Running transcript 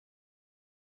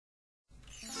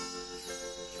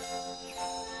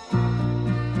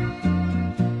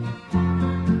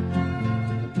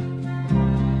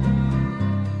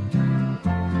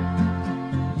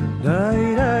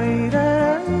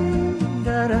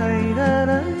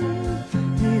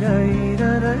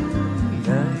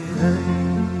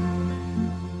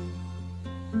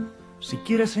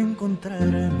quieres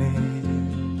encontrarme,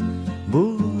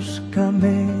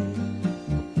 búscame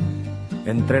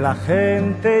entre la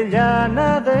gente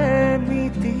llana de mi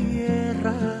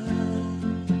tierra,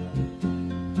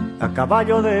 a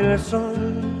caballo del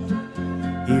sol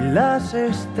y las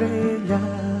estrellas,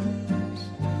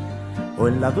 o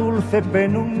en la dulce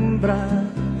penumbra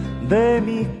de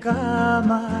mi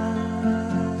cama.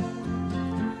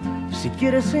 Si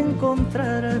quieres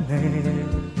encontrarme,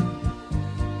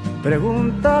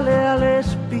 pregúntale al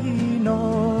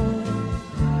espino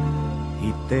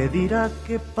y te dirá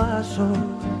que paso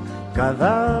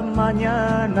cada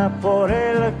mañana por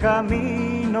el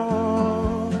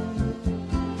camino.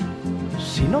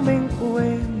 Si no me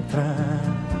encuentras,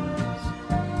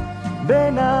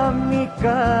 ven a mi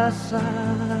casa,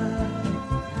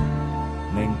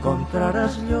 me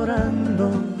encontrarás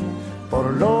llorando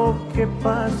por lo que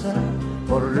pasa,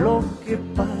 por lo que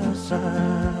pasa.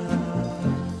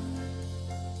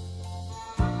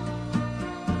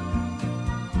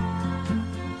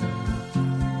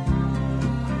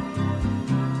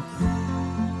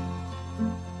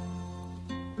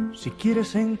 Si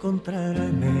quieres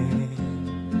encontrarme,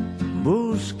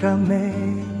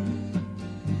 búscame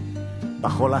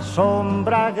bajo la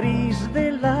sombra gris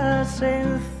de las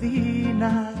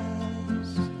encinas,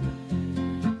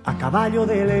 a caballo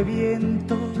del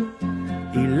viento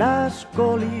y las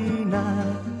colinas,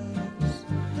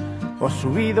 o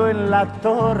subido en la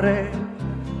torre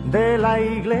de la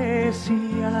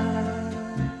iglesia.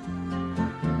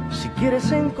 Si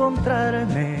quieres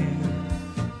encontrarme,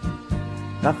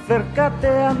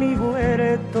 acércate a mi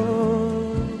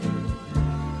huerto,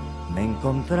 me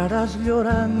encontrarás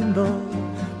llorando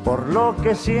por lo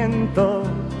que siento,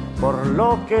 por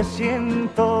lo que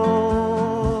siento.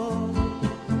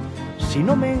 Si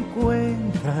no me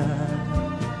encuentras,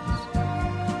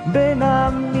 ven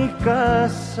a mi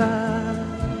casa,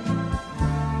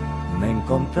 me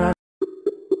encontrarás.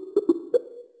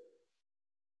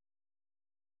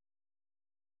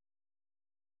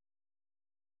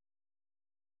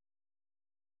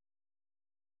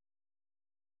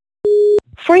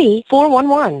 Free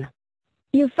 411.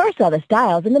 You first saw the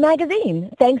styles in the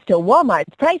magazine. Thanks to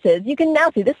Walmart's prices, you can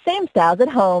now see the same styles at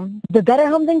home. The Better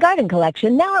Homes and Garden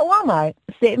collection now at Walmart.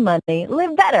 Save money,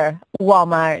 live better.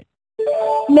 Walmart.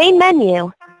 Main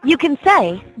menu. You can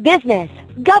say business,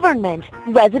 government,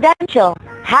 residential,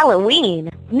 Halloween,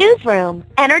 newsroom,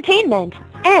 entertainment,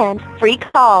 and free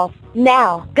calls.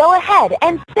 Now, go ahead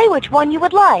and say which one you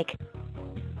would like.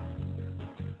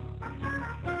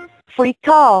 Free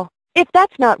call. If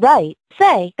that's not right,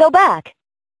 say go back.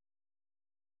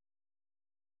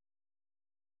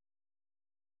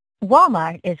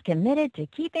 Walmart is committed to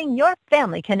keeping your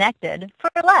family connected for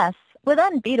less with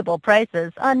unbeatable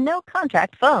prices on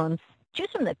no-contract phones.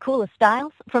 Choose from the coolest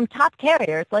styles from top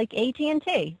carriers like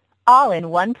AT&T. All in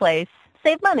one place.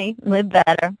 Save money, live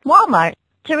better. Walmart.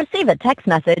 To receive a text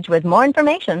message with more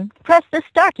information, press the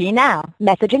star key now.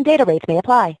 Message and data rates may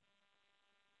apply.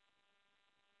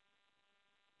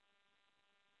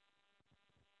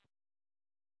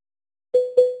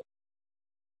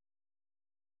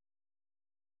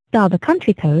 Dial the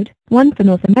country code, 1 for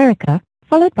North America,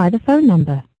 followed by the phone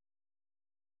number.